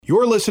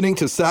You're listening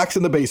to Sox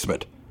in the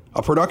Basement,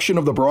 a production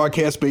of the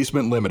Broadcast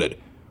Basement Limited,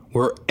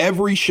 where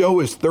every show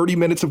is 30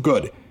 minutes of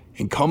good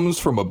and comes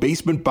from a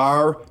basement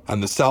bar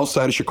on the south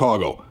side of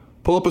Chicago.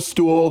 Pull up a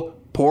stool,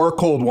 pour a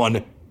cold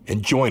one,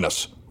 and join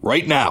us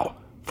right now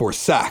for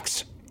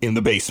Sox in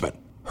the Basement.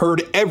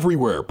 Heard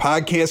everywhere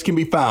podcasts can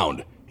be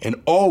found, and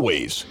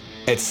always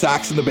at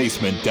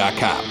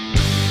soxinthebasement.com.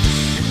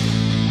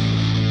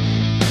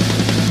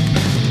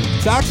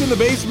 Sox in the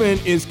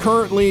Basement is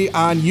currently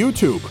on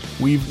YouTube.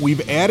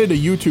 We've added a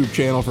YouTube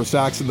channel for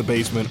Sox in the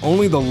Basement.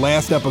 Only the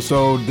last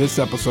episode, this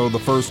episode, the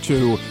first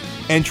two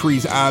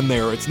entries on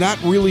there. It's not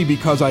really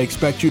because I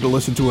expect you to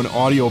listen to an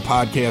audio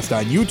podcast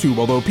on YouTube,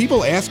 although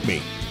people ask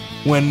me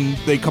when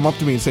they come up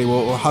to me and say,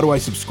 well, how do I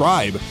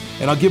subscribe?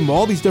 And I'll give them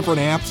all these different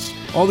apps,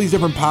 all these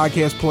different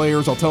podcast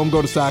players. I'll tell them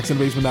go to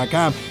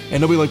soxinthebasement.com,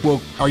 and they'll be like, well,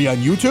 are you on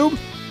YouTube?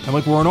 I'm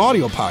like, we're an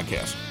audio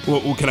podcast.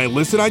 Well, can I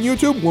listen on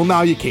YouTube? Well,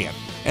 now you can.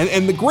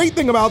 And the great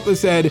thing about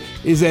this, Ed,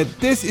 is that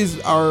this is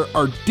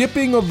our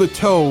dipping of the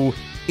toe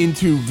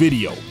into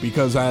video,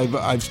 because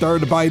I've started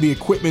to buy the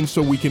equipment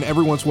so we can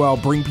every once in a while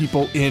bring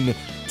people in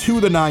to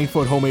the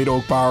 9-foot homemade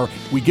oak bar.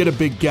 We get a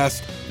big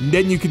guest, and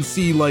then you can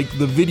see like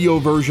the video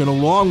version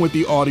along with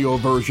the audio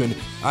version.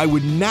 I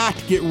would not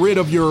get rid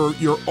of your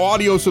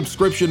audio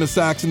subscription to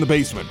Sox in the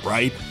Basement,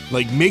 right?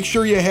 Like, make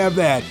sure you have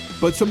that,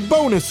 but some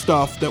bonus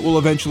stuff that we'll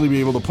eventually be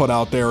able to put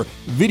out there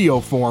video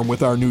form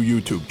with our new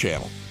YouTube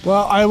channel.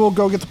 Well, I will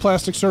go get the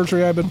plastic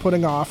surgery I've been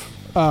putting off,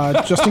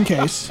 just in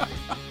case.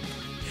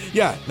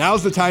 Yeah,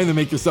 now's the time to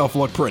make yourself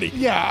look pretty.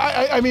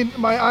 Yeah, I mean,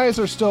 my eyes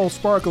are still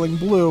sparkling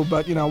blue,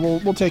 but, you know,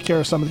 we'll take care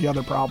of some of the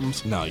other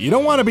problems. No, you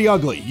don't want to be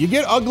ugly. You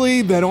get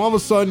ugly, then all of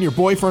a sudden your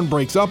boyfriend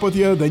breaks up with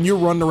you, then you're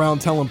running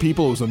around telling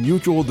people it was a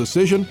mutual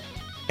decision,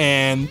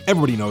 and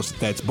everybody knows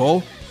that's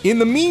bull. In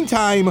the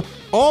meantime,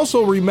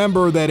 also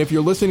remember that if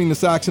you're listening to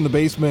Sox in the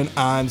Basement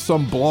on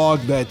some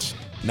blog that's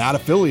not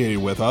affiliated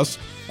with us,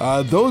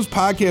 those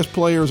podcast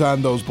players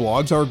on those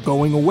blogs are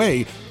going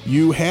away.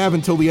 You have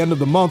until the end of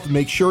the month.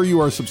 Make sure you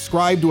are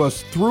subscribed to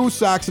us through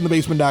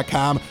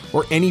soxinthebasement.com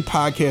or any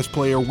podcast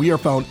player. We are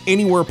found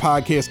anywhere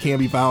podcasts can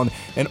be found,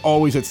 and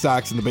always at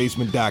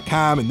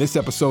soxinthebasement.com. And this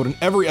episode and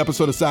every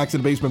episode of Sox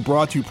in the Basement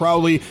brought to you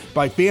proudly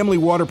by Family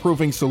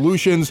Waterproofing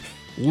Solutions.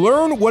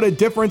 Learn what a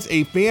difference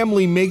a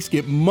family makes.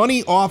 Get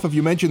money off if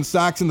you mention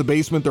Sox in the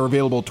Basement. They're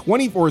available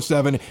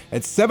 24/7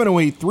 at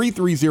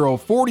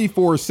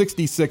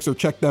 708-330-4466, or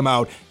check them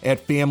out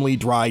at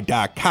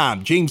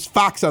familydry.com. James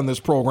Fox on this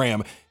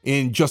program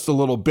in just a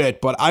little bit,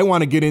 but I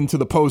want to get into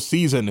the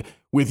postseason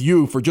with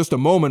you for just a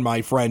moment,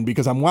 my friend,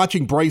 because I'm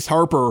watching Bryce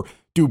Harper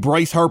do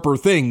Bryce Harper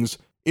things.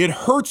 It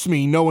hurts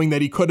me knowing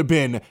that he could have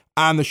been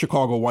on the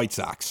Chicago White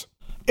Sox.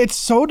 It's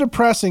so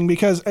depressing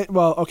because,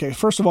 well, okay,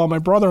 first of all, my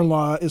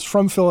brother-in-law is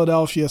from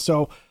Philadelphia,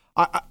 so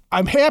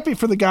I'm happy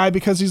for the guy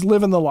because he's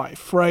living the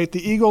life, right?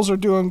 The Eagles are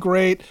doing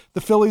great.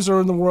 The Phillies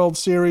are in the World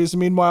Series.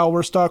 Meanwhile,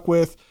 we're stuck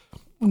with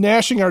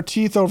gnashing our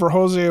teeth over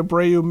Jose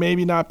Abreu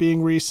maybe not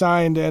being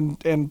re-signed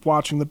and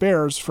watching the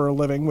Bears for a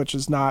living, which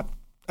is not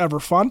ever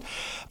fun.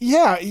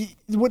 Yeah,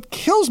 what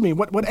kills me,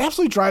 what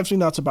absolutely drives me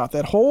nuts about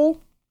that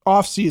whole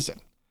offseason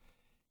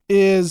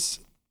is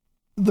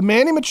the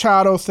Manny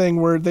Machado thing,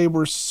 where they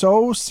were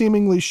so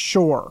seemingly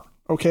sure,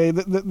 okay?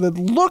 The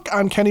look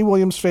on Kenny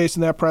Williams' face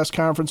in that press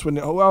conference when,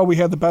 we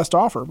had the best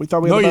offer. We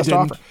thought we had the best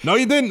offer. No,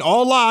 you didn't.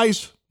 All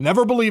lies.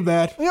 Never believe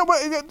that. Yeah,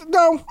 but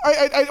no,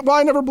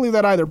 I never believed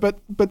that either. But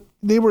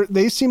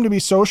they seemed to be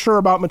so sure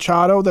about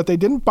Machado that they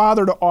didn't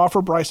bother to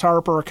offer Bryce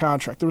Harper a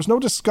contract. There was no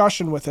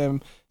discussion with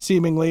him,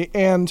 seemingly,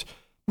 and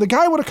the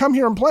guy would have come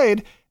here and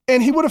played,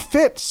 and he would have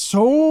fit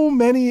so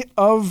many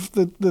of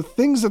the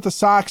things that the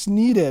Sox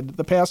needed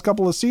the past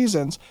couple of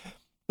seasons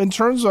in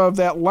terms of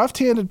that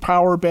left-handed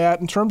power bat,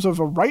 in terms of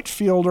a right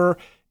fielder,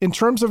 in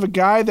terms of a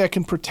guy that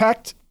can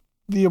protect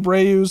the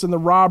Abreus and the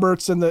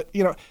Roberts and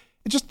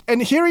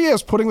and here he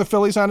is putting the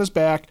Phillies on his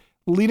back,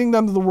 leading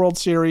them to the World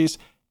Series,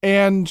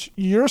 and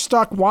you're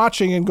stuck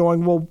watching and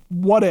going, well,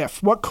 what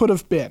if? What could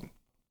have been?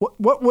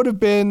 What would have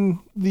been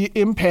the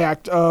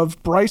impact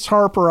of Bryce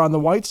Harper on the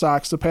White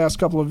Sox the past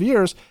couple of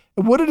years?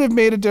 Would it have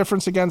made a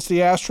difference against the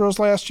Astros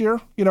last year?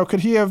 You know,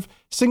 could he have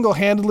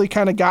single-handedly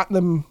kind of gotten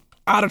them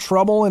out of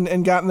trouble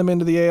and gotten them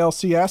into the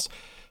ALCS?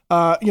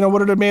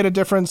 Would it have made a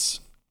difference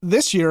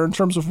this year in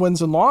terms of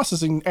wins and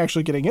losses and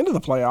actually getting into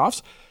the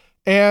playoffs?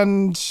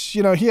 And,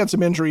 he had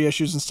some injury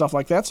issues and stuff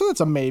like that, so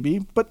that's a maybe.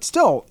 But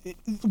still,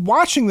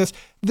 watching this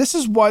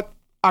is what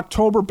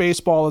October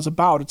baseball is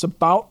about. It's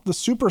about the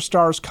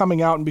superstars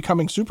coming out and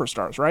becoming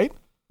superstars, right?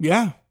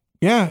 Yeah,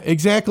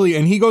 exactly.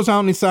 And he goes out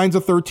and he signs a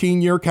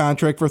 13-year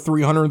contract for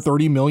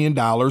 $330 million.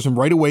 And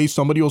right away,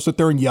 somebody will sit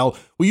there and yell,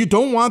 well, you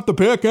don't want the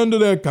back end of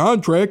that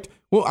contract.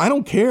 Well, I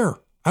don't care.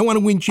 I want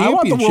to win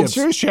championships. I want the World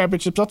Series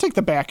championships. I'll take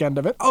the back end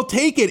of it. I'll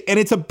take it. And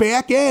it's a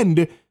back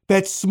end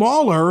that's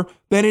smaller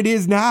than it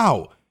is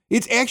now.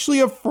 It's actually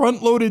a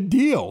front-loaded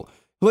deal.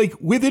 Like,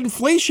 with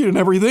inflation and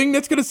everything,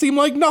 that's going to seem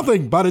like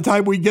nothing by the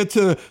time we get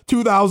to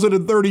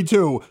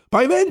 2032.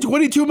 By then,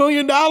 $22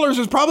 million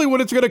is probably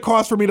what it's going to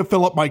cost for me to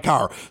fill up my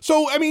car.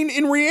 So, I mean,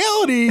 in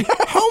reality,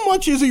 how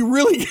much is he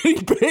really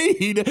getting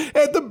paid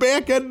at the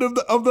back end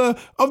of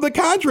the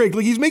contract?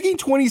 Like, he's making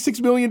 $26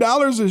 million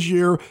this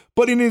year,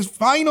 but in his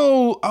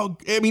final,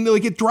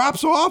 it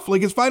drops off.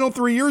 Like, his final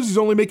 3 years, he's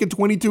only making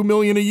 $22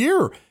 million a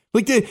year.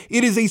 Like,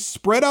 it is a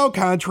spread out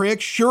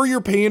contract. Sure, you're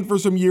paying for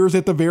some years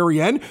at the very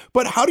end,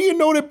 but how do you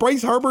know that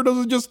Bryce Harper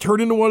doesn't just turn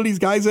into one of these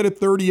guys that at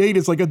 38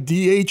 is like a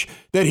DH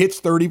that hits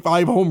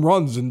 35 home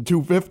runs and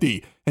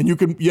 250? And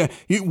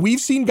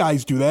we've seen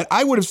guys do that.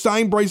 I would have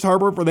signed Bryce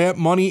Harper for that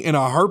money in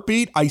a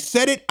heartbeat. I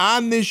said it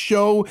on this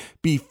show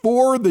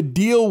before the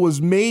deal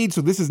was made,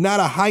 so this is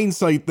not a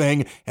hindsight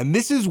thing. And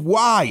this is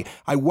why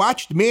I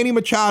watched Manny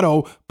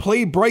Machado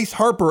play Bryce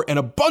Harper and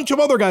a bunch of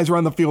other guys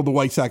around the field the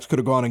White Sox could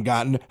have gone and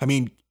gotten. I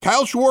mean,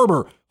 Kyle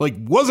Schwarber,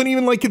 wasn't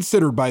even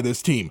considered by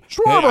this team.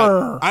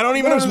 Schwarber! I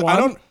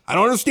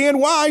don't understand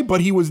why,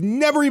 but he was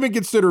never even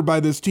considered by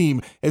this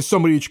team as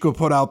somebody that you could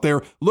put out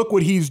there. Look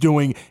what he's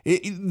doing.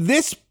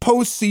 This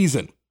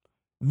postseason,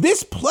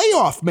 this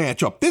playoff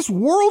matchup, this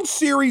World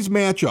Series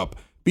matchup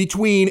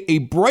between a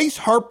Bryce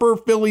Harper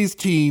Phillies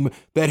team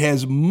that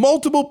has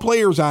multiple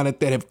players on it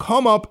that have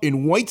come up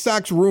in White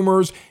Sox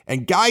rumors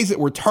and guys that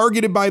were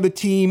targeted by the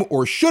team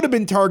or should have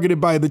been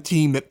targeted by the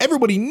team that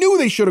everybody knew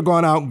they should have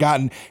gone out and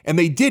gotten, and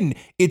they didn't.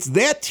 It's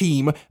that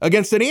team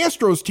against an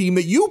Astros team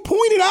that you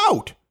pointed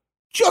out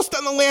just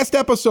on the last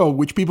episode,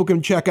 which people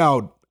can check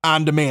out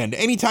on demand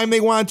anytime they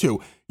want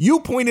to. You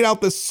pointed out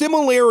the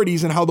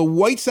similarities in how the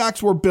White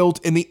Sox were built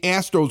and the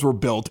Astros were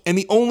built, and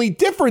the only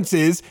difference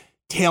is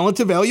talent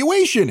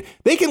evaluation.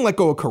 They can let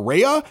go of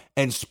Correa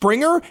and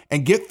Springer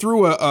and get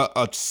through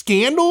a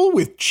scandal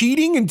with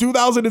cheating in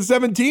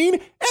 2017,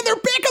 and they're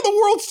back in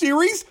the World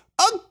Series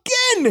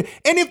again.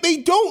 And if they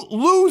don't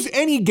lose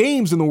any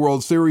games in the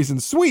World Series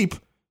and sweep,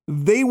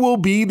 they will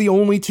be the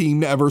only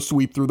team to ever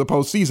sweep through the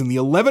postseason. The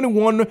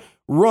 11-1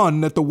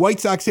 run that the White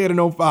Sox had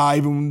in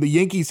 05 and the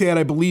Yankees had,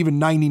 I believe, in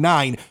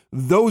 99,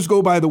 those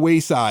go by the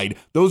wayside.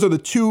 Those are the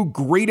two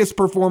greatest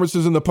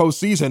performances in the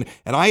postseason,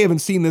 and I haven't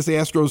seen this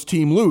Astros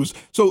team lose.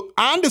 So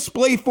on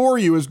display for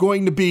you is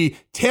going to be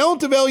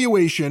talent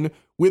evaluation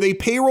with a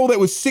payroll that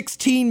was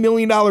 $16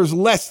 million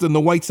less than the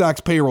White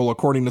Sox payroll,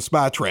 according to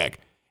SpotTrack.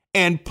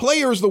 And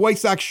players the White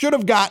Sox should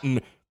have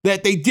gotten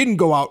that they didn't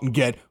go out and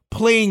get,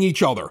 playing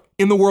each other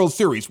in the World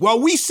Series while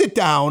we sit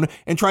down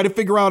and try to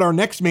figure out our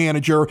next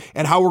manager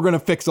and how we're going to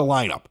fix a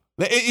lineup.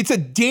 It's a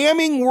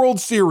damning World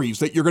Series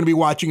that you're going to be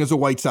watching as a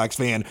White Sox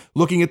fan,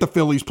 looking at the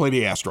Phillies play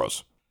the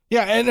Astros.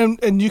 Yeah,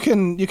 and you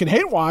can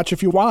hate watch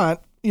if you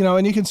want,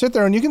 and you can sit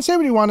there and you can say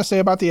what you want to say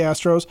about the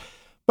Astros,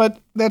 but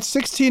that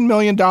 $16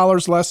 million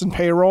less in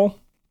payroll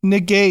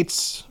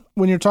negates,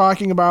 when you're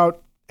talking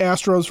about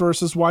Astros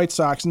versus White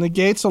Sox,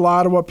 negates a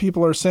lot of what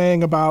people are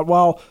saying about,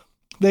 well,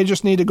 they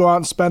just need to go out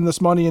and spend this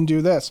money and do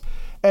this.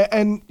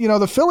 And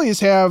the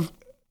Phillies have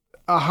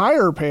a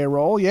higher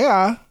payroll,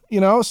 yeah,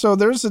 so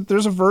there's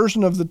a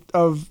version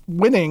of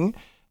winning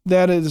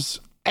that is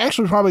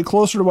actually probably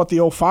closer to what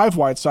the 05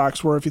 White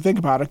Sox were, if you think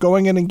about it,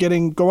 going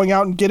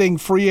out and getting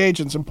free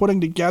agents and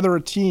putting together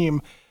a team,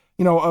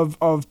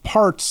 of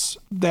parts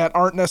that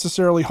aren't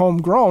necessarily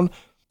homegrown.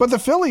 But the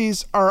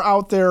Phillies are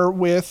out there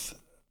with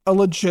a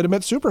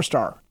legitimate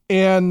superstar.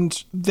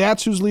 And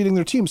that's who's leading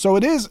their team. So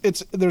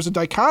there's a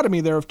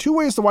dichotomy there of two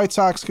ways the White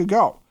Sox could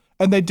go.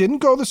 And they didn't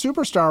go the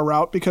superstar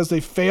route because they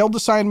failed to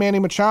sign Manny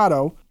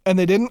Machado, and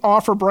they didn't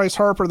offer Bryce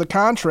Harper the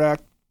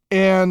contract,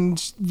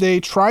 and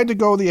they tried to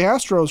go the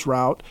Astros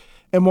route.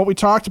 And what we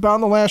talked about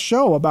in the last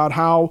show about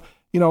how,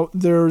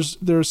 there's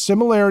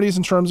similarities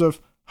in terms of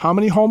how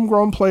many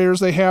homegrown players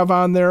they have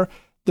on there.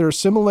 There's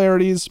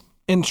similarities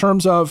in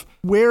terms of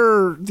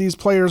where these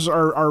players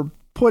are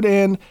put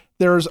in.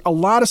 There's a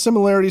lot of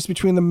similarities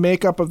between the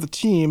makeup of the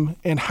team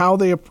and how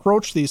they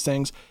approach these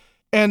things.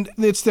 And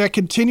it's that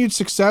continued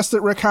success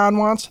that Rick Hahn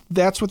wants.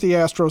 That's what the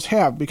Astros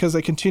have, because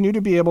they continue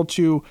to be able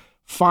to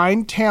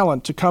find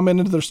talent to come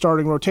into their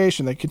starting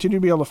rotation. They continue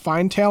to be able to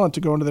find talent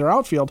to go into their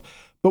outfield.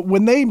 But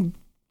when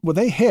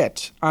they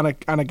hit on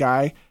a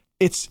guy,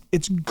 it's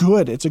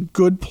good. It's a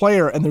good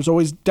player, and there's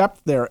always depth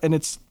there. And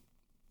it's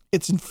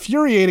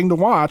infuriating to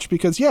watch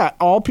because, yeah,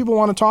 all people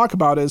want to talk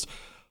about is,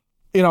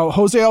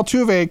 Jose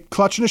Altuve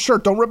clutching his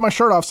shirt. Don't rip my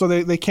shirt off so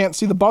they can't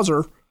see the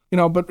buzzer.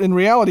 But in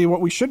reality,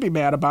 what we should be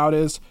mad about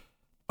is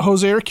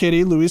Jose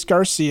Urquidy, Luis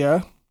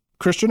Garcia,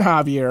 Christian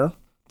Javier,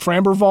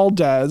 Framber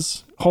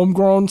Valdez,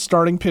 homegrown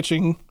starting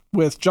pitching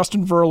with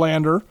Justin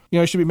Verlander.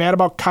 You should be mad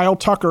about Kyle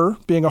Tucker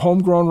being a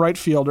homegrown right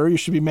fielder. You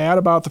should be mad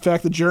about the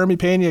fact that Jeremy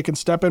Pena can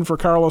step in for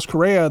Carlos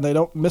Correa and they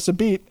don't miss a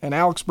beat. And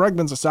Alex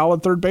Bregman's a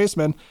solid third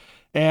baseman.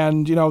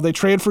 And, they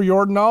trade for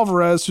Yordan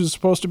Alvarez, who's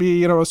supposed to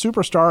be, a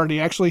superstar, and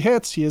he actually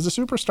hits. He is a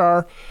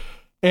superstar.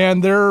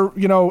 And their,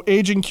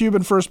 aging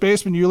Cuban first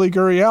baseman, Yuli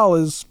Gurriel,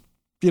 is,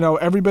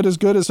 every bit as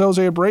good as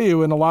Jose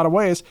Abreu in a lot of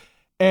ways.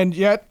 And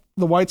yet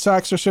the White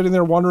Sox are sitting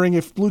there wondering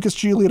if Lucas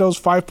Giolito's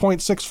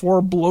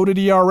 5.64 bloated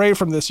ERA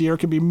from this year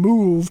can be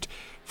moved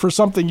for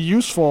something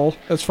useful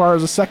as far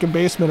as a second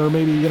baseman or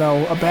maybe,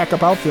 a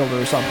backup outfielder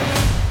or something.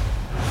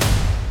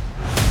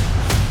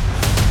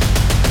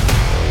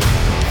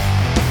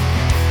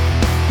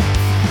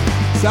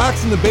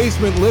 Sox in the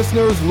Basement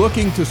listeners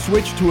looking to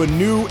switch to a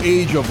new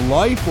age of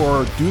life,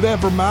 or do that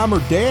for mom or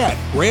dad,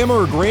 grandma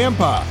or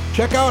grandpa.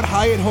 Check out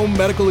Hyatt Home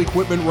Medical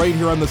Equipment right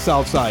here on the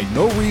South Side.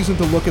 No reason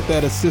to look at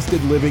that assisted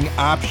living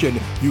option.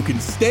 You can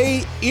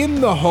stay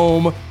in the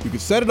home. You can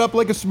set it up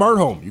like a smart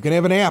home. You can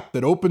have an app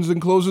that opens and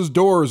closes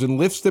doors and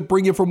lifts that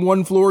bring you from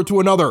one floor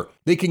to another.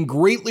 They can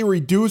greatly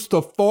reduce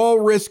the fall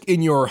risk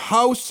in your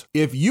house.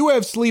 If you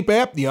have sleep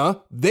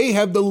apnea, they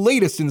have the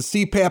latest in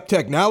CPAP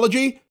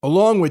technology,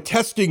 along with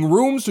testing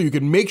rooms so you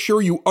can make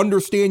sure you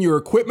understand your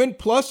equipment.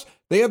 Plus,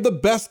 they have the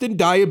best in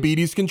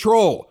diabetes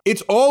control.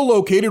 It's all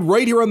located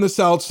right here on the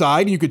South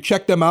Side. You could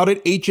check them out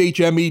at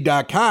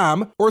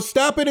hhme.com or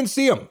stop in and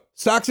see them.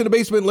 Sox in the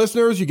Basement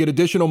listeners, you get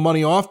additional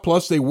money off,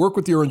 plus they work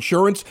with your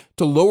insurance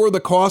to lower the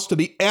cost to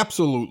the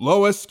absolute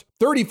lowest.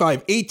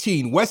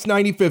 3518 West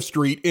 95th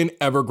Street in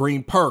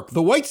Evergreen Park.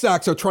 The White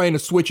Sox are trying to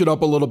switch it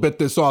up a little bit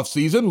this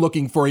offseason,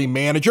 looking for a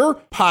manager,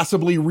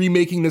 possibly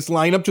remaking this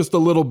lineup just a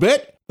little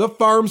bit. The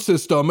farm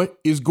system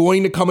is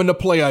going to come into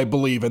play, I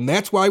believe, and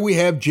that's why we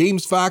have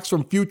James Fox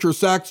from Future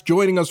Sox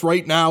joining us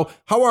right now.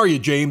 How are you,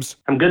 James?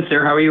 I'm good,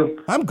 sir. How are you?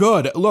 I'm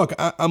good. Look,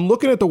 I'm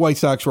looking at the White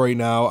Sox right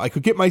now. I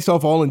could get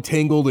myself all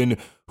entangled in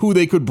who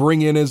they could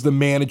bring in as the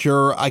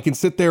manager. I can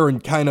sit there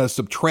and kind of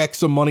subtract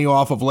some money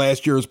off of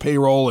last year's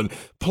payroll and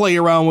play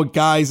around with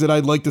guys that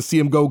I'd like to see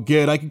them go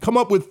get. I can come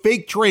up with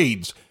fake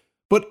trades.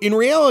 But in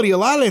reality, a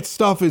lot of that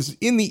stuff is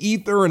in the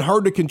ether and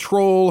hard to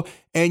control,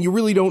 and you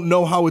really don't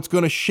know how it's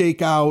going to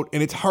shake out,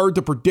 and it's hard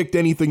to predict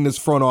anything this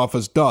front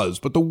office does.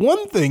 But the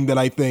one thing that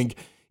I think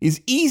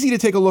is easy to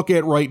take a look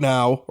at right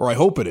now, or I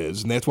hope it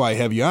is, and that's why I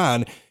have you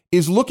on,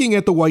 is looking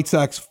at the White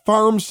Sox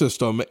farm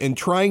system and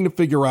trying to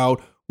figure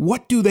out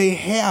what do they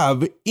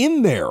have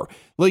in there.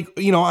 Like,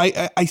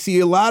 I see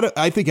a lot of,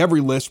 I think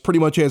every list pretty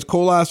much has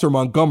Colas or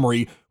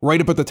Montgomery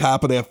right up at the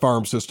top of that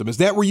farm system. Is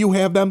that where you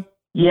have them?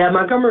 Yeah,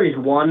 Montgomery's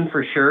one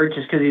for sure,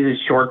 just because he's a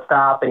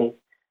shortstop and he's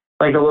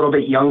like a little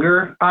bit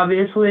younger,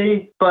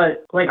 obviously.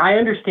 But like, I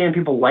understand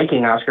people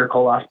liking Oscar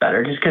Colas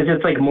better, just because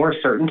it's like more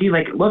certainty.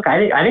 Like, look, I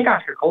think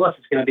Oscar Colas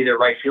is going to be their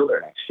right fielder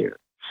next year.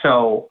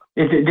 So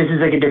this is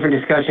like a different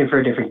discussion for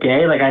a different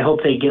day. Like, I hope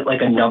they get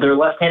like another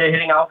left-handed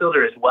hitting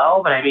outfielder as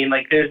well. But I mean,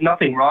 like, there's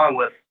nothing wrong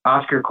with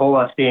Oscar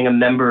Colas being a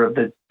member of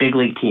the big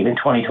league team in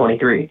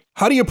 2023.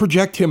 How do you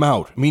project him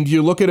out? I mean, do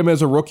you look at him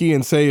as a rookie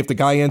and say if the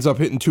guy ends up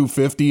hitting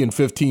 250 and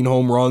 15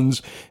 home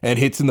runs and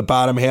hits in the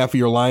bottom half of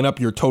your lineup,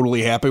 you're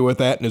totally happy with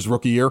that in his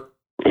rookie year?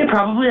 Yeah,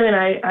 probably.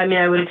 I mean,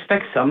 I would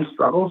expect some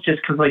struggles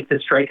just because like the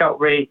strikeout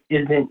rate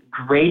isn't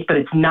great, but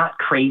it's not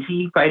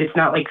crazy, right? It's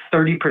not like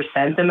 30%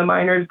 in the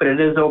minors, but it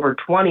is over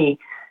 20.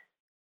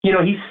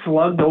 He's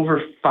slugged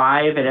over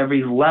 5 at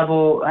every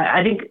level.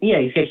 I think,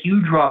 he's got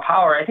huge raw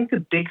power. I think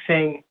the big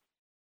thing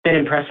that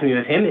impressed me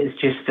with him is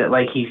just that,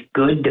 like, he's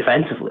good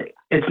defensively.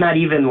 It's not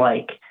even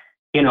like,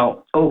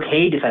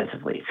 okay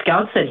defensively.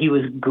 Scouts said he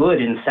was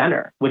good in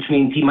center, which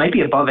means he might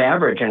be above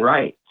average in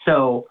right.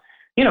 So,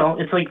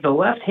 it's like the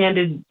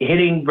left-handed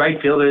hitting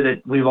right fielder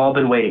that we've all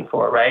been waiting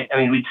for, right? I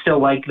mean, we'd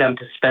still like them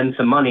to spend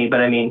some money,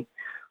 but I mean,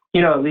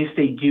 at least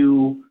they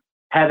do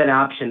have an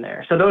option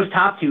there. So those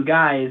top two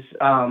guys,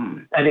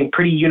 I think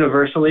pretty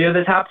universally are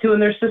the top two in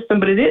their system,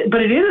 but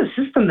it is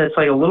a system that's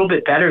like a little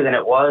bit better than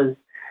it was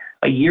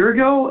a year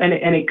ago. And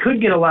it could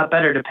get a lot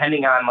better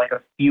depending on like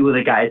a few of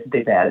the guys that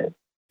they've added.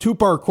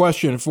 Two-part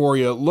question for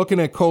you. Looking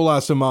at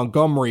Colas and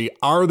Montgomery,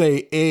 are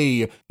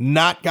they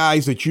not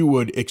guys that you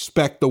would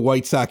expect the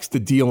White Sox to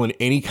deal in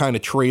any kind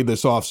of trade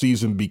this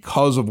offseason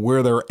because of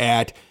where they're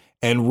at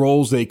and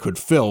roles they could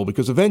fill?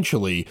 Because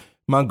eventually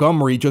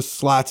Montgomery just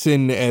slots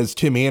in as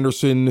Tim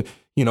Anderson,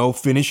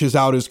 finishes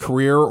out his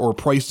career or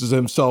prices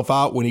himself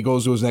out when he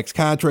goes to his next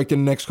contract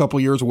in the next couple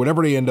of years or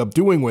whatever they end up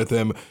doing with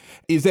him.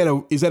 Is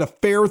that a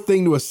fair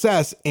thing to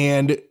assess?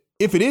 And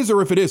if it is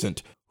or if it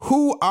isn't,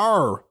 who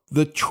are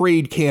the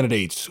trade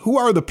candidates? Who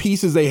are the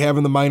pieces they have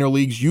in the minor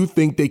leagues you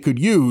think they could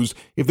use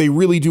if they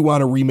really do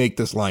want to remake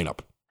this lineup?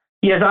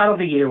 Yeah, so I don't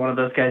think either one of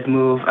those guys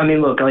move. I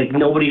mean, look, like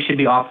nobody should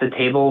be off the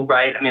table,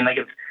 right? I mean, like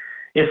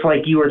if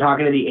like you were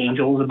talking to the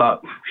Angels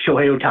about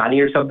Shohei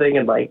Ohtani or something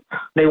and like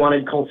they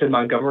wanted Colson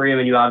Montgomery, I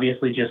mean, you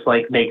obviously just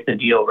like make the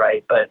deal,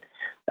 right? But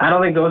I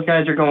don't think those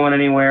guys are going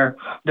anywhere.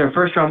 Their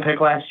first round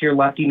pick last year,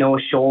 lefty Noah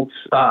Schultz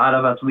out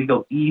of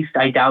Oswego East,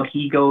 I doubt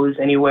he goes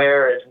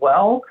anywhere as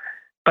well.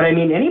 But I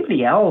mean,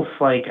 anybody else,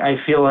 like I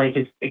feel like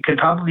it could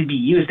probably be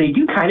used. They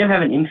do kind of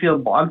have an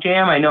infield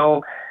logjam. I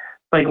know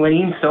like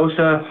Lenyn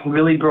Sosa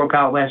really broke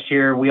out last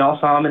year. We all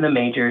saw him in the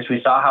majors.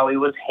 We saw how he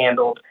was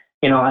handled.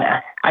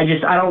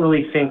 I don't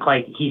really think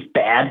like he's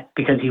bad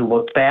because he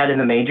looked bad in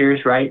the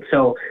majors, right?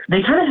 So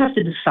they kind of have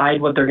to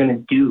decide what they're going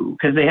to do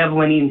because they have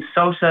Lenyn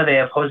Sosa, they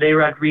have Jose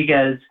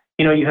Rodriguez,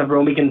 you have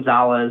Romy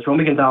Gonzalez.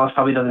 Romy Gonzalez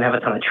probably doesn't have a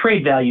ton of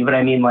trade value, but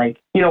I mean, like,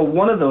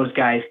 one of those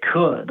guys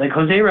could. Like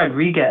Jose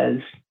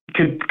Rodriguez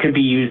could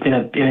be used in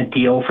a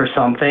deal for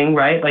something,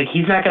 right? Like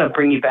he's not going to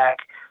bring you back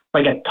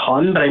like a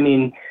ton, but I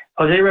mean,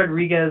 Jose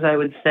Rodriguez, I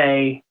would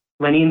say,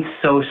 Lenin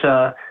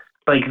Sosa,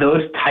 like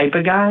those type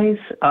of guys.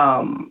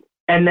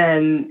 And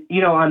then,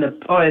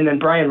 and then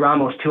Brian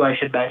Ramos too, I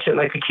should mention,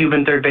 like the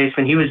Cuban third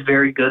baseman, he was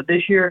very good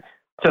this year.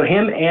 So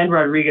him and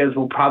Rodriguez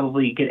will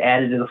probably get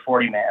added to the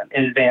 40-man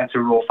in advance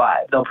of Rule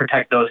 5. They'll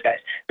protect those guys.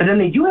 But then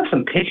they do have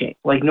some pitching.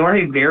 Like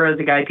Jorge Vera is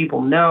a guy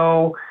people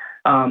know.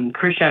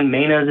 Christian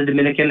Mena is a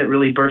Dominican that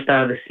really burst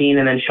out of the scene.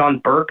 And then Sean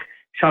Burke.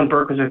 Sean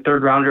Burke was a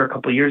third rounder a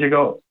couple of years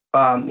ago.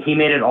 He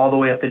made it all the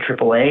way up to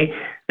AAA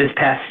this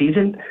past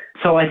season.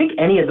 So I think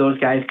any of those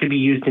guys could be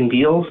used in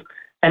deals.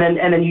 And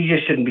then you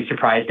just shouldn't be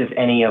surprised if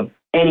any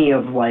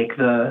of like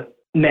the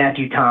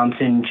Matthew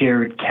Thompson,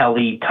 Jared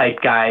Kelly type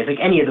guys, like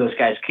any of those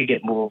guys could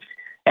get moved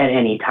at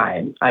any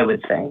time, I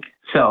would think.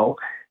 So,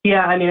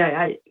 yeah, I mean,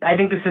 I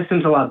think the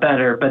system's a lot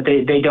better, but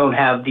they don't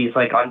have these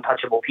like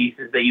untouchable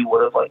pieces that you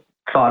would have like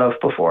thought of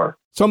before.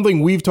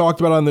 Something we've talked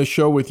about on this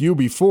show with you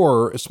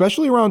before,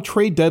 especially around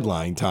trade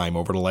deadline time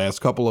over the last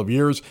couple of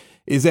years,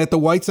 is that the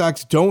White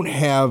Sox don't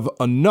have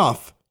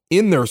enough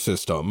in their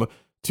system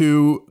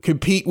to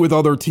compete with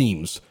other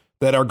teams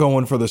that are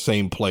going for the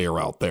same player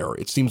out there.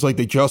 It seems like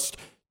they just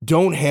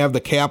don't have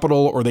the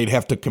capital, or they'd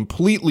have to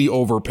completely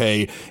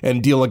overpay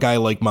and deal a guy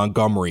like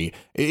Montgomery.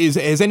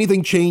 Has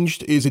anything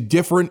changed? Is it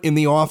different in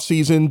the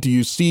offseason? Do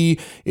you see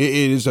it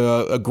is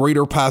a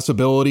greater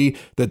possibility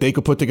that they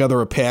could put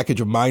together a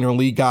package of minor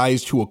league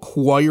guys to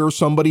acquire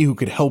somebody who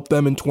could help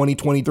them in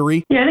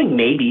 2023? Yeah, I think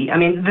maybe. I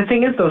mean, the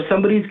thing is, though,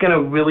 somebody's going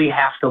to really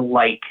have to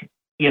like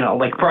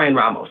Brian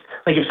Ramos.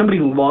 Like if somebody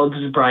loves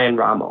Brian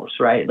Ramos,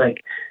 right?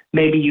 Like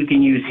maybe you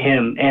can use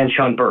him and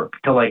Sean Burke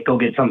to like go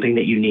get something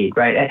that you need,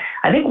 right?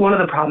 I think one of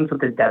the problems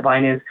with the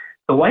deadline is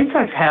the White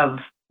Sox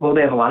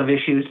they have a lot of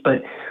issues,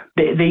 but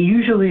they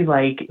usually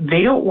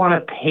they don't want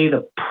to pay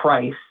the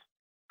price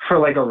for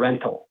like a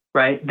rental,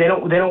 right? They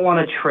don't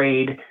want to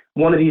trade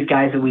one of these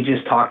guys that we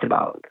just talked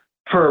about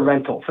for a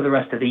rental for the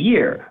rest of the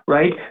year,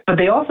 right? But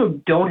they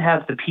also don't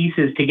have the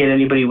pieces to get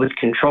anybody with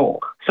control.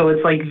 So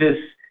it's like this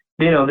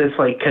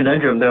like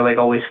conundrum they're like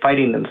always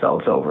fighting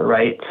themselves over,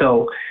 right?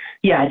 So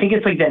yeah, I think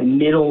it's like the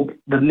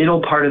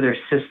middle part of their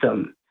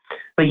system.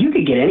 Like you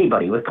could get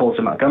anybody with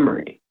Colson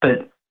Montgomery,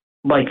 but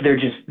like they're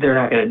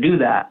not going to do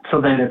that. So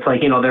then it's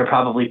like, they're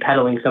probably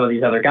peddling some of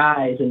these other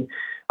guys and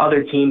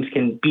other teams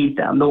can beat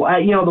them. The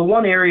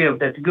one area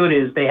that's good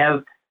is they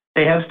have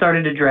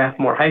started to draft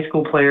more high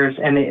school players,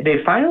 and they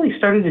finally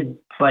started to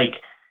like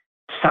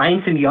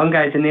sign some young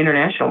guys in the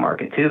international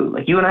market too.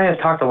 Like you and I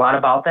have talked a lot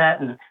about that,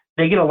 and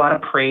they get a lot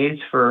of praise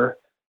for,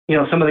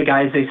 some of the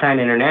guys they sign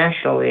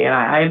internationally. And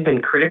I've been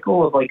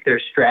critical of like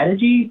their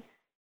strategy,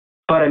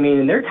 but I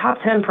mean, their top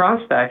 10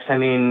 prospects, I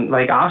mean,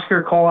 like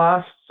Oscar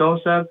Colas,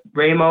 Sosa,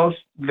 Ramos,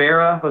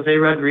 Vera, Jose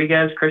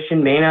Rodriguez,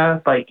 Christian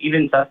Mena, like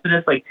even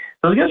Cespedes, like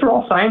those guys were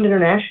all signed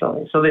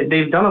internationally. So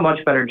they've done a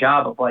much better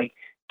job of like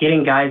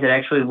getting guys that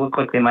actually look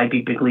like they might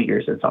be big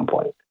leaguers at some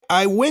point.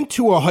 I went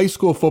to a high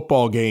school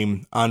football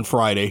game on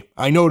Friday.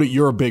 I know that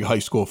you're a big high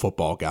school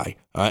football guy.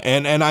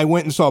 And I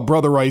went and saw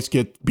Brother Rice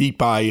get beat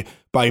by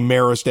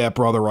Marist at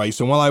Brother Rice.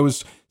 And while I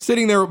was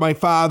sitting there with my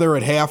father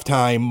at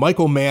halftime,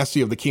 Michael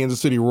Massey of the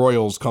Kansas City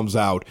Royals comes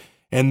out,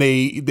 and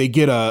they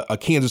get a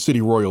Kansas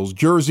City Royals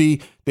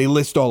jersey. They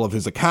list all of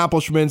his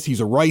accomplishments. He's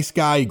a Rice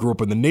guy. He grew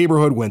up in the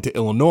neighborhood, went to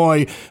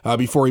Illinois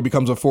before he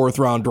becomes a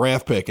 4th-round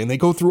draft pick. And they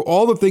go through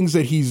all the things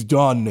that he's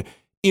done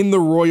in the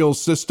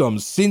Royals system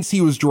since he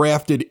was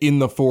drafted in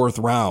the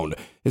 4th round.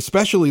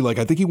 Especially, like,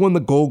 I think he won the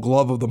Gold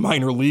Glove of the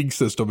minor league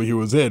system he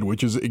was in,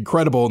 which is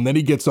incredible. And then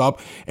he gets up,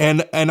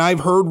 and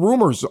I've heard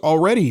rumors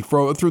already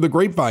through the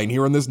grapevine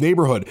here in this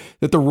neighborhood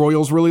that the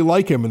Royals really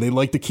like him and they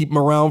like to keep him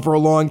around for a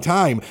long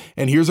time.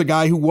 And here's a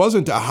guy who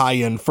wasn't a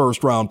high-end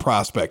first-round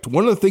prospect.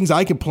 One of the things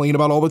I complain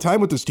about all the time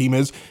with this team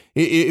is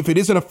if it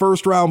isn't a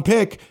first-round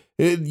pick,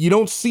 you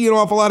don't see an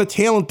awful lot of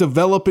talent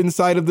develop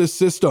inside of this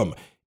system.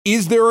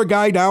 Is there a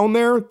guy down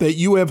there that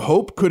you have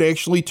hope could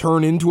actually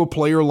turn into a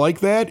player like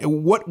that?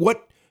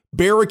 What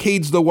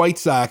barricades the White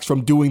Sox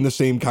from doing the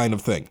same kind of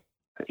thing?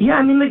 Yeah,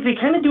 I mean, like they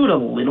kind of do it a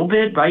little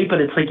bit, right?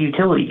 But it's like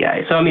utility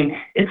guys. So I mean,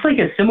 it's like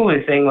a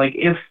similar thing. Like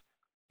if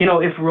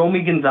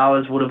Romy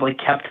Gonzalez would have like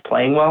kept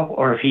playing well,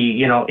 or if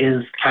he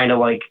is kind of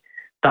like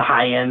the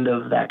high end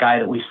of that guy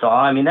that we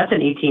saw. I mean, that's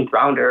an 18th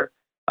rounder.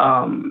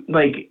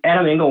 Like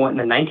Adam Engel went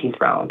in the 19th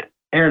round.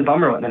 Aaron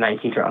Bummer went in the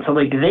 19th round. So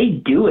like they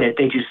do it.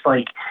 They just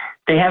like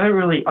they haven't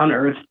really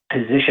unearthed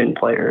position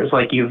players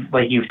like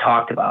you've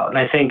talked about. And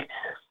I think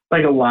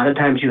like a lot of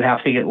times you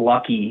have to get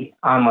lucky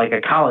on like a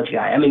college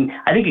guy. I mean,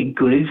 I think a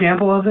good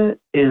example of it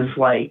is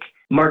like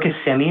Marcus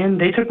Semien.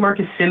 They took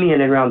Marcus Semien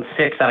in round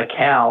 6 out of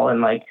Cal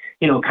and like,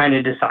 kind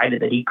of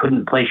decided that he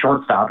couldn't play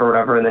shortstop or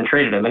whatever and then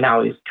traded him. And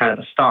now he's kind of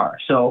a star.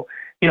 So,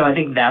 I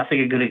think that's like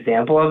a good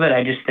example of it.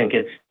 I just think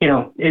it's,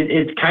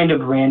 it's kind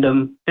of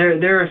random.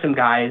 There are some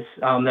guys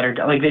that are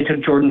like they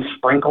took Jordan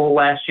Sprinkle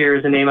last year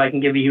as a name I can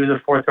give you. He was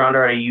a 4th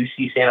rounder out of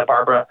UC Santa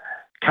Barbara.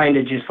 Kind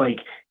of just like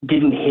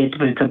didn't hit,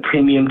 but it's a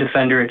premium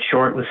defender at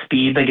short with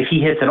speed. Like if he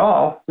hits at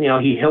all,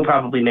 he'll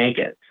probably make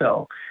it.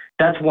 So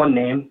that's one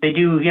name. They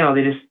do,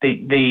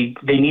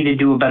 they need to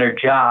do a better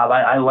job.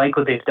 I like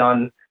what they've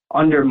done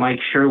under Mike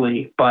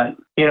Shirley, but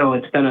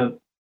it's been a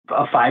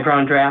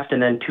 5-round draft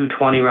and then 2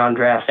 20-round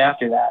drafts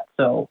after that.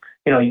 So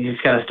you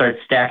just got to start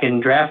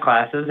stacking draft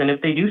classes, and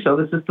if they do so,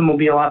 the system will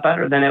be a lot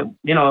better than it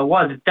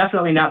was. It's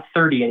definitely not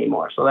 30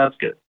 anymore, so that's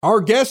good.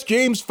 Our guest,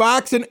 James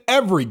Fox, and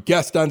every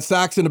guest on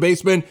Sox in the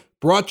Basement,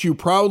 brought to you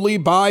proudly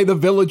by the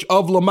Village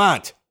of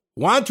Lamont.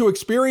 Want to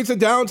experience a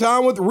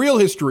downtown with real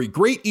history,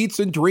 great eats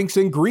and drinks,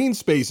 and green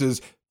spaces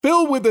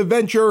filled with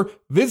adventure?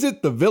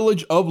 Visit the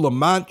Village of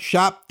Lamont.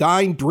 Shop,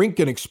 dine, drink,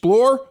 and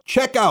explore.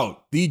 Check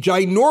out the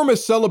ginormous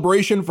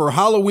celebration for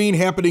Halloween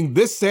happening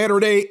this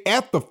Saturday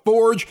at the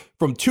Forge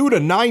from 2 to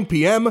 9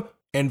 p.m.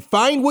 And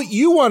find what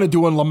you want to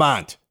do in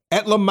Lamont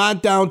at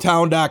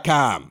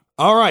lamontdowntown.com.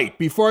 All right,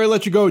 before I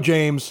let you go,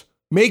 James,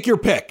 make your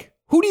pick.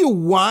 Who do you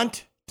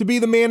want to be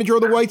the manager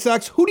of the White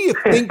Sox? Who do you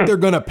think they're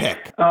going to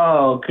pick?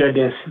 Oh,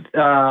 goodness.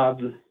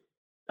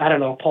 I don't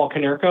know, Paul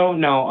Konerko?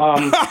 No.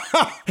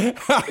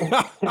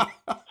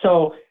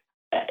 So,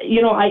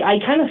 I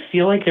kind of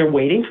feel like they're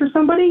waiting for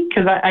somebody,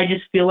 because I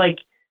just feel like,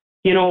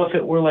 if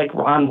it were like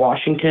Ron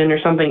Washington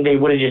or something, they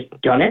would have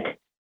just done it.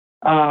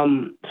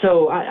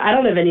 So I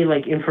don't have any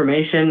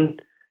information.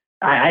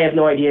 I have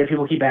no idea.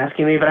 People keep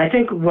asking me, but I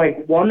think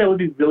one that would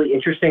be really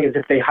interesting is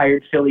if they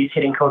hired Phillies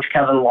hitting coach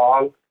Kevin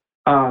Long.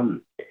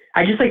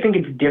 I just think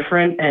it's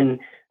different, and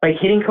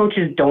hitting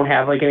coaches don't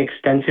have an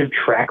extensive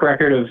track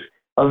record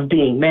of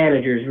being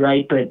managers,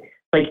 right? But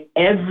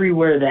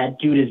everywhere that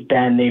dude has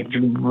been, they've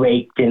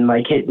raked and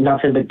hit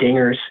nothing but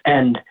dingers,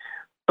 and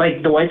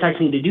the White Sox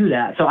need to do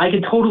that. So I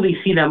could totally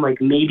see them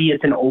maybe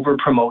it's an over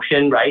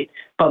promotion, right?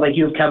 But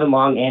you have Kevin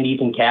Long and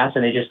Ethan Cass,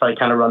 and they just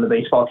kind of run the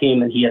baseball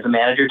team, and he has a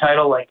manager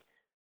title.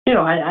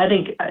 I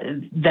think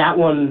that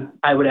one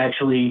I would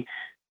actually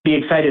be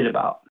excited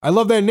about. I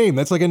love that name.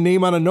 That's like a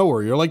name out of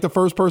nowhere. You're the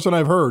first person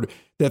I've heard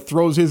that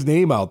throws his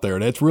name out there.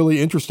 That's really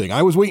interesting.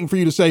 I was waiting for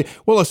you to say,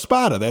 well,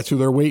 Espada, that's who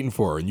they're waiting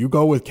for. And you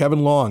go with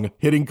Kevin Long,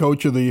 hitting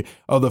coach of the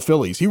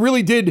Phillies. He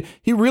really did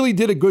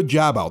a good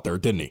job out there,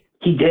 didn't he?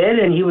 He did,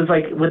 and he was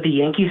with the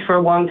Yankees for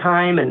a long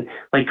time, and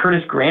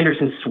Curtis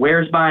Granderson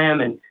swears by him,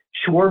 and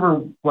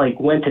Schwarber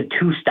went to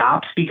 2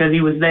 stops because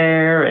he was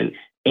there, and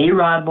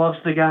A-Rod loves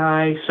the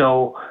guy.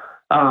 So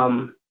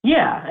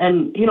yeah,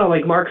 and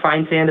Mark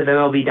Feinsand of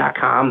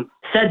MLB.com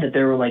said that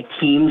there were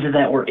teams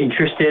that were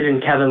interested in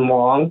Kevin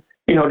Long,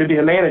 to be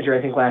the manager,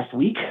 I think last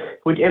week,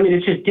 which,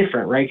 it's just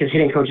different, right? Because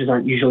hitting coaches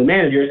aren't usually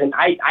managers. And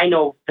I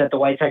know that the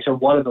White Sox are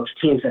one of those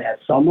teams that has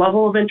some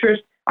level of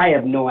interest. I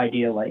have no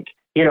idea,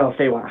 if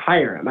they want to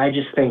hire him. I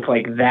just think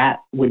that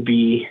would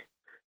be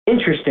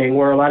interesting,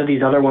 where a lot of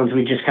these other ones,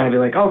 we just kind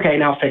of be okay,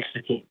 now fix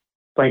the team.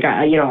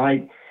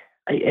 Unless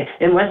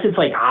it's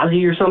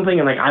Ozzie or something,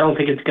 and I don't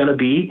think it's going to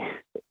be,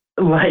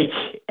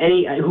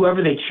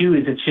 whoever they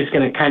choose, it's just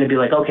going to kind of be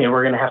okay,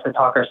 we're going to have to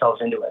talk ourselves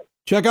into it.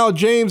 Check out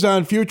James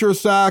on Future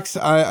Sox.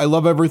 I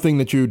love everything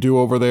that you do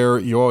over there.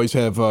 You always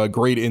have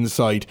great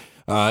insight.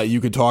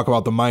 You could talk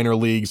about the minor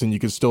leagues, and you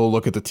could still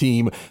look at the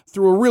team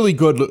through a really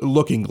good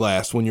looking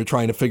glass when you're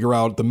trying to figure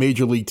out the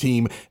major league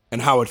team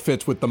and how it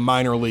fits with the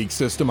minor league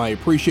system. I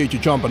appreciate you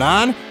jumping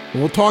on,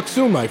 and we'll talk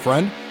soon, my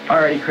friend. All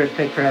righty, Chris.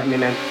 Thanks for having me,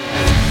 man.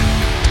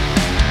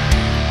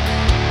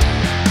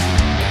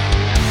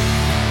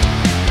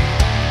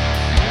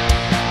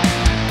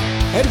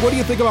 Ed, what do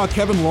you think about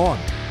Kevin Long?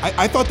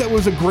 I thought that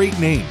was a great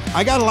name.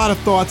 I got a lot of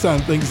thoughts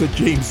on things that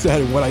James said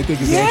and what I think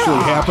is actually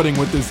happening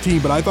with this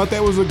team, but I thought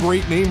that was a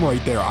great name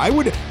right there. I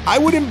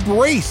would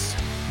embrace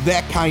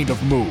that kind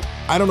of move.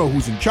 I don't know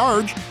who's in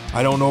charge.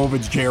 I don't know if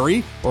it's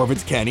Jerry or if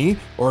it's Kenny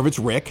or if it's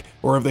Rick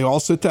or if they all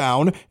sit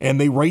down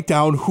and they write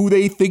down who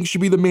they think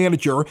should be the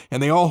manager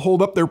and they all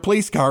hold up their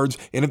place cards,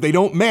 and if they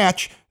don't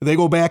match, they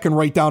go back and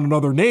write down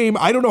another name.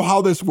 I don't know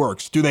how this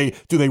works. Do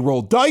they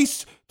roll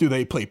dice? Do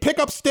they play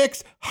pickup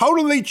sticks? How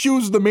do they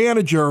choose the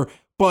manager?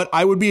 But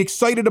I would be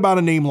excited about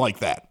a name like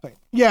that.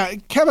 Yeah,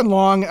 Kevin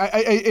Long,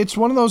 it's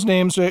one of those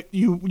names that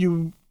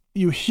you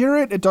hear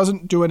it, it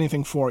doesn't do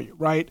anything for you,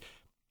 right?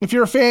 If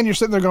you're a fan, you're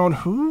sitting there going,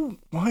 who,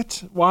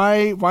 what,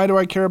 why do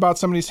I care about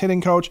somebody's hitting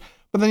coach?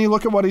 But then you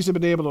look at what he's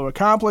been able to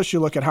accomplish. You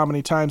look at how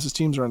many times his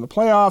teams are in the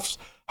playoffs,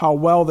 how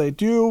well they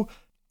do.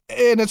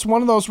 And it's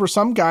one of those where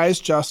some guys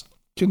just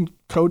can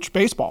coach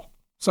baseball.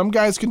 Some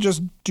guys can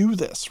just do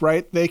this,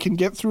 right? They can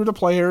get through to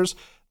players.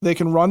 They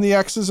can run the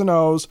X's and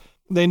O's.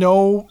 They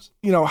know,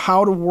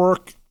 how to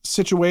work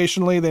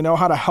situationally. They know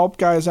how to help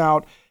guys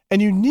out.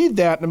 And you need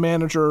that in a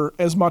manager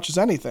as much as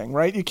anything,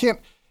 right? You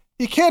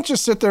can't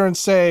just sit there and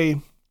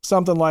say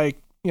something like,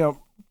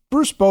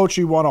 Bruce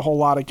Bochy won a whole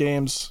lot of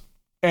games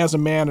as a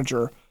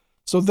manager.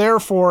 So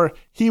therefore,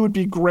 he would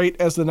be great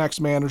as the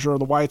next manager of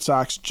the White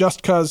Sox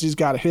just because he's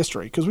got a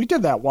history. Because we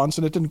did that once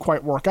and it didn't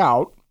quite work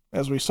out,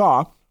 as we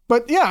saw.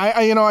 But yeah,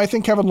 I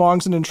think Kevin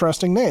Long's an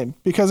interesting name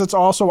because it's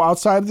also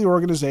outside of the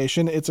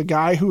organization. It's a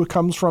guy who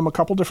comes from a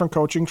couple different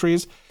coaching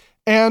trees.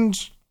 And,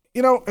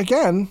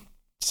 again,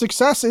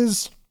 success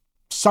is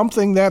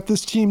something that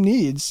this team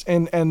needs.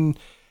 And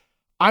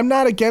I'm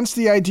not against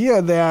the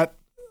idea that,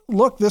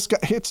 look, this guy,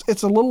 it's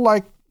a little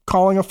like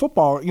calling a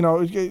football,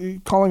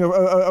 calling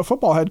a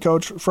football head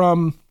coach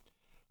from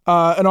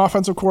an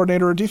offensive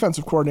coordinator or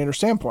defensive coordinator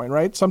standpoint,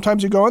 right?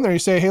 Sometimes you go in there and you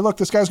say, hey, look,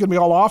 this guy's going to be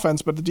all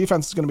offense, but the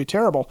defense is going to be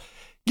terrible.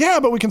 Yeah,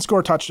 but we can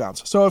score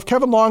touchdowns. So if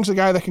Kevin Long's a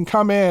guy that can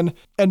come in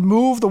and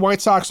move the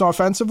White Sox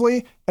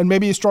offensively, and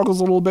maybe he struggles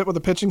a little bit with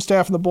the pitching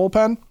staff and the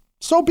bullpen,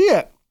 so be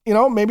it.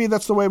 Maybe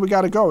that's the way we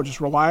got to go. Just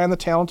rely on the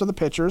talent of the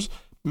pitchers,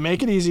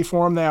 make it easy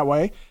for them that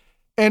way,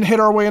 and hit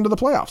our way into the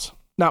playoffs.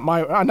 Not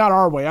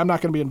our way. I'm not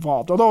going to be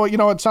involved. Although,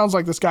 it sounds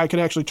like this guy could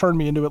actually turn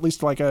me into at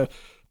least like a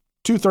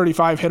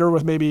 235 hitter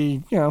with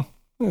maybe,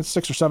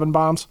 6 or 7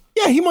 bombs.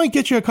 Yeah, he might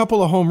get you a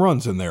couple of home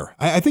runs in there.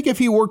 I think if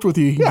he worked with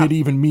you, he'd get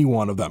even me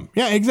one of them.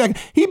 Yeah, exactly.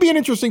 He'd be an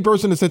interesting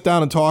person to sit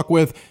down and talk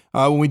with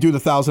when we do the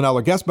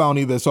 $1,000 guest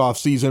bounty this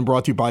offseason,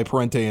 brought to you by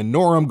Parente and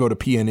Norum. Go to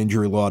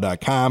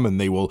pninjurylaw.com and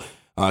they will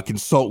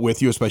consult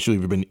with you, especially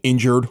if you've been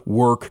injured,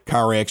 work,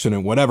 car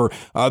accident, whatever.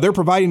 They're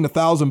providing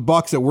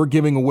 $1,000 that we're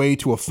giving away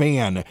to a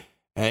fan.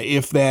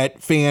 If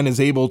that fan is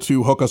able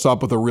to hook us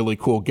up with a really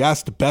cool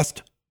guest,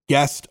 best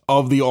guest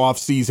of the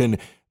offseason,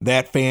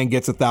 that fan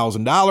gets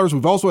 $1,000.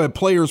 We've also had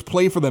players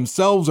play for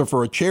themselves or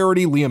for a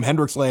charity. Liam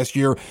Hendricks last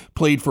year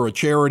played for a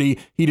charity.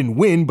 He didn't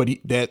win, but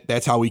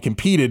that's how he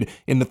competed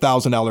in the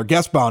 $1,000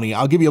 guest bounty.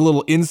 I'll give you a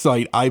little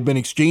insight. I've been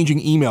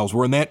exchanging emails.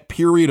 We're in that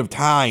period of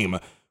time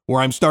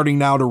where I'm starting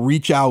now to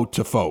reach out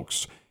to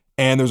folks.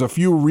 And there's a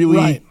few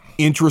really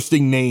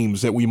interesting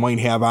names that we might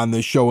have on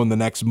this show in the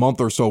next month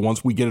or so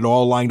once we get it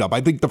all lined up. I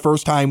think the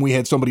first time we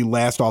had somebody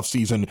last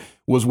offseason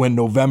was when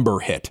November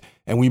hit,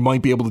 and we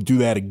might be able to do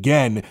that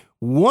again,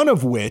 one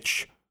of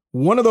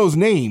those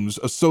names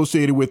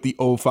associated with the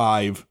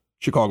 05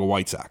 Chicago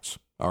White Sox.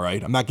 All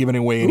right. I'm not giving it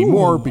away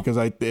anymore because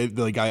I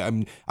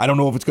don't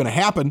know if it's going to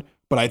happen,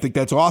 but I think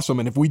that's awesome.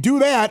 And if we do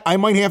that, I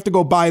might have to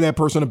go buy that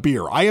person a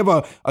beer. I have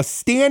a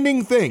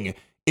standing thing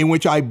in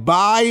which I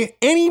buy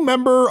any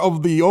member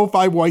of the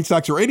 05 White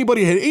Sox or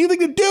anybody who had anything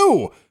to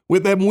do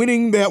with them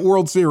winning that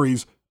World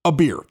Series a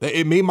beer.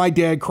 It made my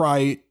dad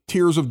cry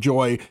tears of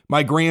joy.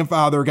 My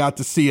grandfather got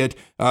to see it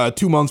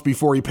 2 months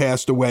before he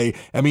passed away.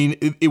 I mean,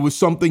 it was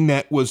something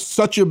that was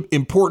such an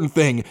important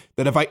thing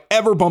that if I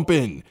ever bump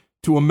in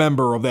to a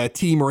member of that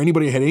team or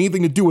anybody who had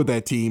anything to do with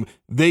that team,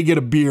 they get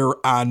a beer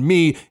on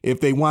me. If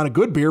they want a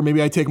good beer,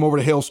 maybe I take them over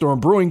to Hailstorm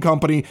Brewing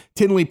Company,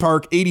 Tinley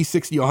Park,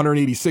 8060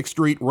 186th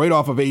Street, right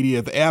off of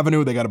 80th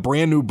Avenue. They got a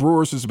brand new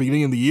brewer since the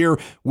beginning of the year,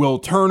 Will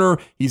Turner.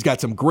 He's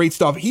got some great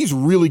stuff. He's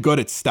really good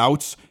at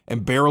stouts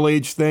and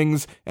barrel-aged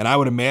things, and I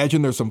would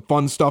imagine there's some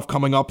fun stuff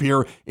coming up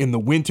here in the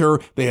winter.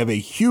 They have a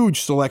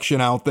huge selection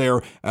out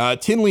there.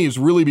 Tinley is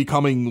really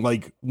becoming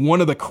like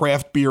one of the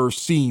craft beer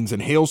scenes,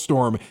 and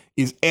Hailstorm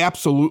is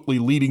absolutely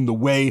leading the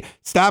way.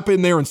 Stop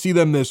in there and see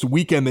them this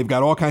weekend. They've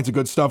got all kinds of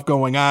good stuff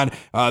going on.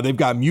 They've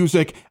got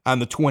music on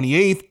the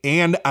 28th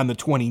and on the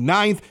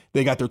 29th.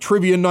 They got their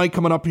trivia night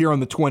coming up here on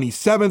the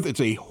 27th.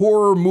 It's a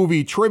horror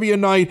movie trivia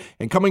night,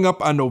 and coming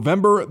up on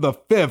November the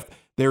 5th,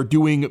 they're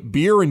doing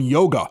beer and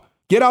yoga.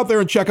 Get out there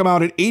and check them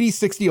out at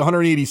 8060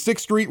 186th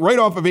Street, right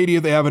off of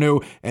 80th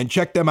Avenue, and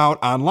check them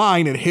out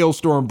online at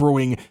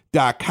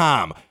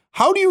hailstormbrewing.com.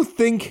 How do you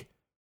think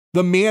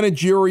the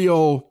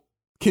managerial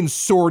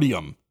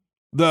consortium,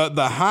 the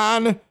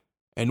Hahn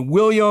and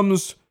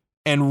Williams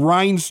and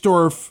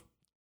Reinsdorf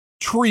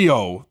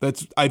trio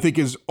that's, I think,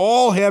 is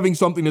all having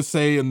something to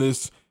say in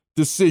this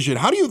decision,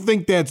 how do you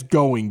think that's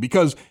going?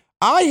 Because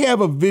I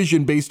have a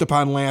vision based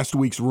upon last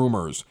week's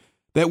rumors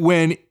that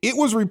when it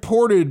was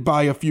reported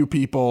by a few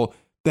people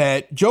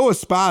that Joe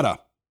Espada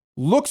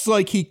looks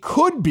like he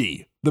could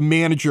be the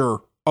manager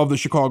of the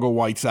Chicago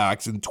White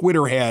Sox, and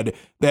Twitter had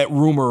that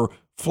rumor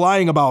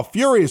flying about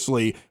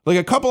furiously, like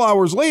a couple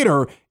hours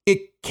later,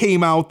 it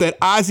came out that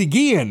Ozzie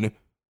Guillen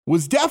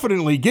was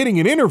definitely getting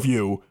an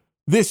interview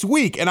this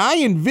week. And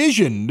I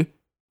envisioned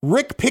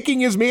Rick picking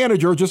his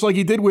manager just like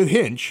he did with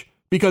Hinch,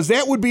 because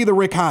that would be the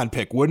Rick Hahn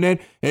pick,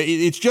 wouldn't it?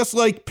 It's just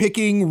like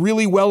picking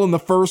really well in the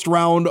first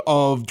round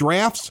of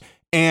drafts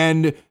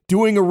and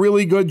doing a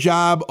really good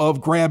job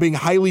of grabbing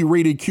highly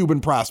rated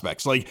Cuban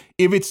prospects. Like,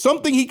 if it's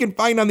something he can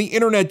find on the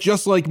internet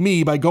just like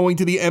me by going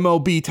to the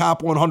MLB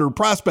Top 100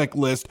 prospect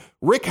list,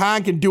 Rick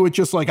Hahn can do it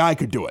just like I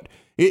could do it.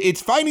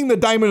 It's finding the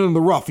diamond in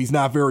the rough he's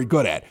not very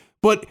good at.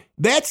 But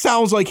that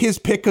sounds like his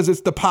pick because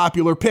it's the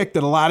popular pick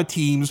that a lot of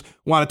teams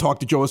want to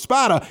talk to Joe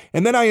Espada.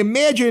 And then I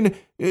imagine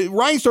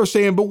Reinsdorf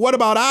saying, but what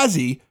about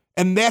Ozzie?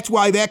 And that's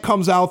why that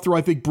comes out through,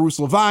 I think, Bruce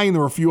Levine.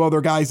 There are a few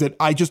other guys that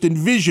I just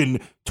envision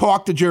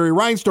talk to Jerry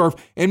Reinsdorf.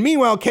 And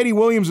meanwhile, Kenny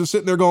Williams is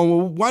sitting there going,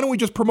 well, why don't we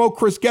just promote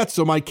Chris Getz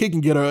so my kid can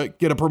get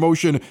a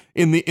promotion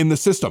in the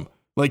system?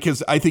 Like,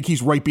 because I think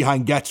he's right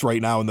behind Getz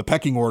right now in the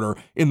pecking order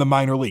in the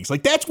minor leagues.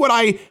 Like, that's what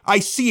I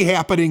see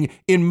happening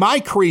in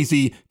my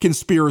crazy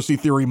conspiracy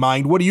theory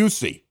mind. What do you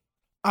see?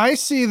 I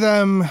see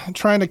them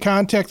trying to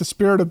contact the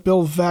spirit of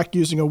Bill Veeck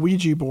using a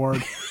Ouija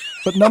board,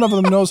 but none of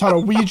them knows how a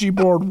Ouija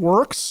board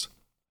works.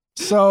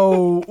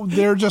 So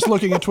they're just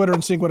looking at Twitter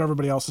and seeing what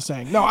everybody else is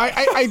saying. No,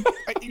 I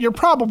you're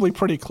probably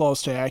pretty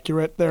close to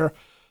accurate there.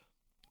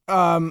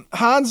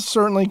 Hans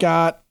certainly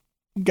got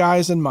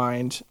guys in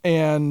mind,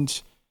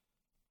 and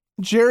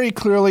Jerry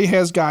clearly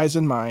has guys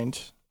in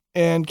mind.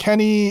 And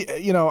Kenny,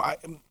 I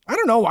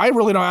don't know. I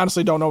really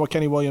honestly don't know what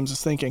Kenny Williams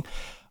is thinking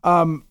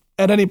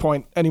at any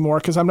point anymore,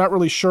 because I'm not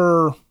really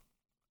sure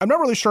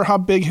how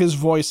big his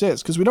voice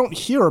is, because we don't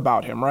hear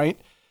about him, right?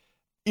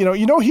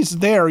 He's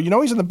there.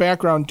 He's in the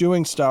background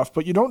doing stuff,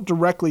 but you don't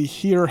directly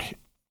hear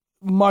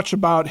much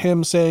about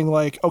him saying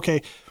like,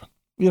 okay,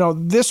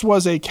 this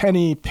was a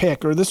Kenny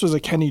pick, or this was a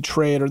Kenny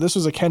trade, or this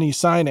was a Kenny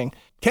signing.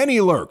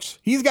 Kenny lurks.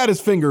 He's got his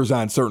fingers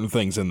on certain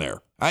things in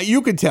there.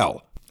 You could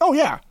tell. Oh,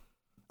 yeah.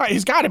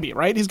 He's got to be,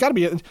 right? He's got to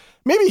be.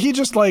 Maybe he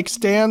just like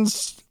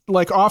stands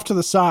like off to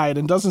the side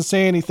and doesn't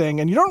say anything,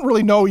 and you don't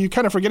really know. You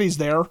kind of forget he's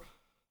there.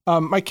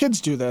 My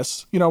kids do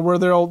this, where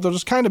they'll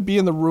just kind of be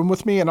in the room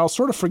with me, and I'll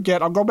sort of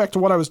forget. I'll go back to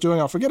what I was doing.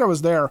 I'll forget I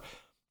was there.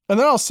 And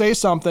then I'll say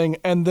something,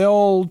 and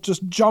they'll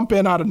just jump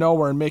in out of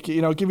nowhere and make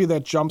it, give you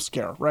that jump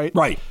scare, right?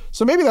 Right.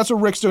 So maybe that's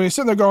what Rick's doing. He's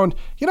sitting there going,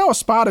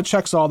 Espada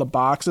checks all the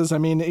boxes. I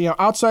mean,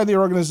 outside the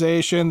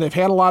organization, they've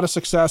had a lot of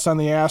success on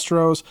the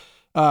Astros.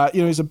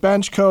 He's a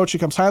bench coach. He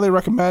comes highly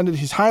recommended.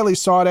 He's highly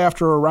sought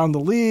after around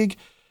the league.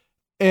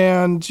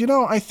 And,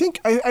 I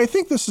think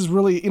this is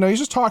really, he's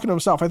just talking to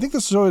himself. I think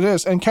this is what it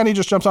is. And Kenny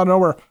just jumps out of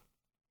nowhere.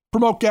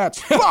 Promote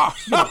Getz.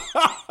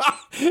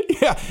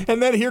 Yeah,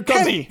 and then here comes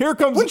Kenny.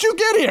 When'd you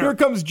get here? Here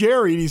comes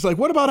Jerry, and he's like,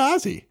 "What about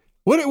Ozzy?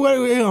 Why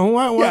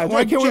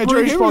can't we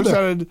bring him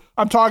there?"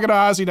 I'm talking to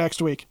Ozzy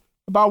next week.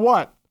 About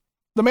what?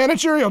 The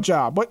managerial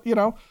job. What,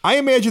 I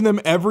imagine them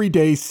every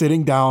day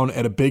sitting down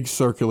at a big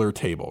circular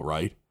table,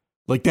 right?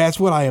 Like that's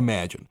what I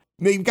imagine.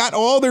 They've got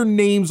all their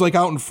names like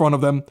out in front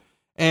of them,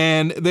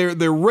 and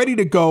they're ready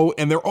to go,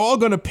 and they're all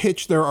going to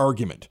pitch their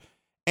argument.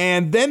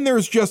 And then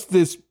there's just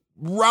this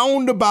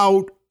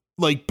roundabout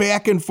like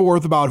back and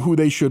forth about who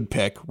they should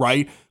pick,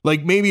 right?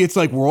 Like maybe it's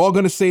like we're all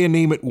going to say a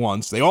name at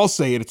once. They all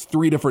say it. It's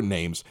 3 different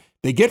names.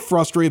 They get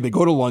frustrated. They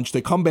go to lunch. They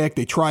come back.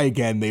 They try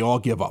again. They all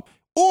give up.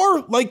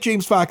 Or like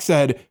James Fox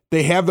said,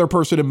 they have their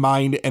person in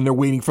mind and they're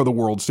waiting for the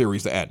World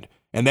Series to end.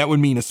 And that would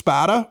mean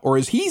Espada, or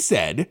as he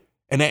said,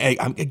 and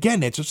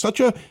again, it's just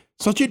such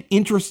an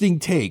interesting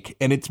take.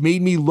 And it's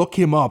made me look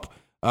him up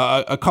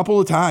a couple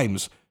of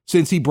times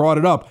since he brought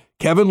it up.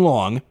 Kevin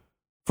Long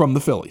from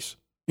the Phillies.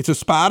 It's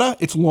Espada.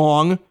 It's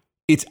Long.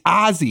 It's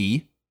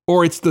Ozzy,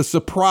 or it's the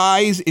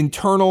surprise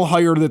internal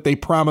hire that they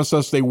promised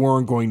us they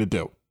weren't going to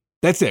do.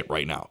 That's it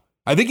right now.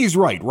 I think he's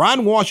right.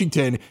 Ron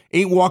Washington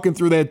ain't walking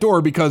through that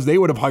door because they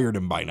would have hired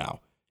him by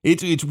now.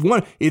 It's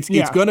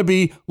going to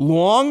be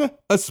Long,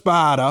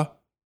 Espada,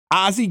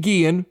 Ozzy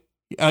Guillen,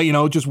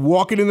 just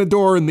walking in the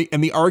door, and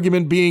the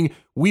argument being,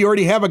 we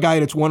already have a guy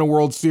that's won a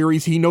World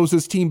Series. He knows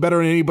his team better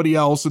than anybody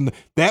else, and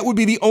that would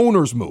be the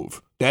owner's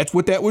move. That's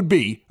what that would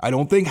be. I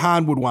don't think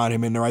Hahn would want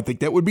him in there. I think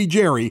that would be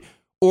Jerry.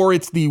 Or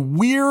it's the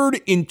weird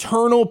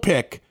internal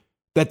pick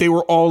that they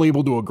were all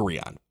able to agree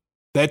on.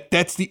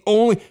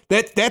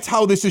 That's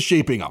how this is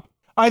shaping up.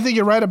 I think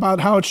you're right about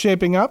how it's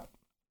shaping up.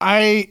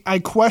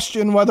 I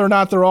question whether or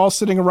not they're all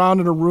sitting around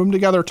in a room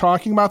together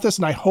talking about this,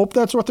 and I hope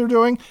that's what they're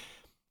doing,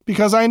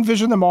 because I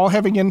envision them all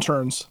having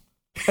interns,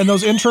 and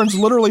those interns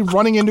literally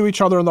running into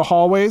each other in the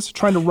hallways,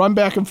 trying to run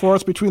back and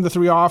forth between the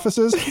 3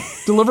 offices,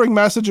 delivering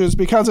messages,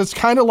 because it's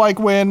kind of like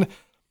when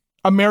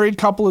a married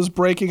couple is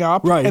breaking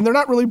up, right, and they're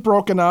not really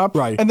broken up,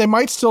 right, and they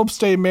might still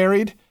stay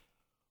married,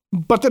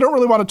 but they don't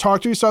really want to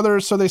talk to each other,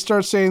 so they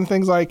start saying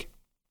things like,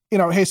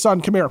 hey,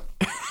 son, come here.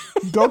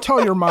 Go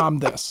tell your mom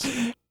this.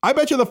 I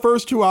bet you the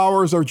first 2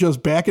 hours are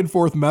just back and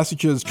forth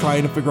messages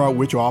trying to figure out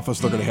which office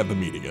they're going to have the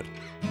meeting in.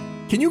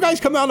 Can you guys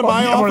come down to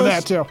my office? More of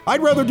that too.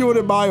 I'd rather do it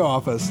at my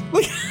office.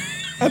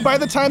 And by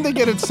the time they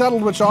get it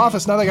settled which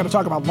office, now they got to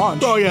talk about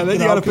lunch. Oh, yeah. Then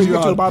you got to figure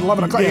out. About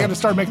 11 o'clock, you got to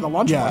start making the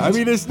lunch plans. I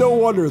mean, it's no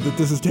wonder that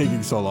this is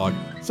taking so long.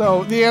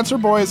 So the answer,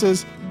 boys,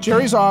 is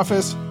Jerry's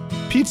office.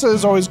 Pizza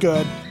is always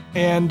good.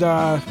 And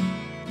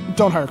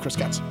don't hire Chris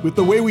Getz. With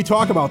the way we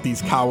talk about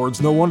these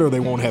cowards, no wonder they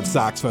won't have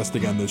Sox Fest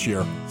again this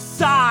year.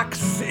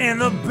 Sox in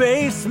the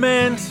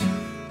basement.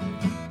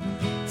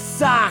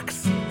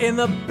 Sox in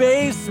the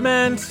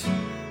basement.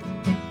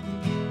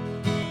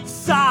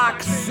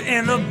 Sox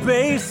in the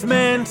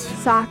basement.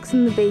 Sox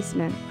in the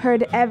Basement.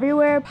 Heard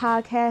everywhere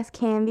podcasts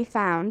can be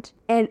found,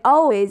 and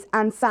always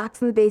on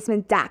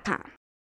soxinthebasement.com.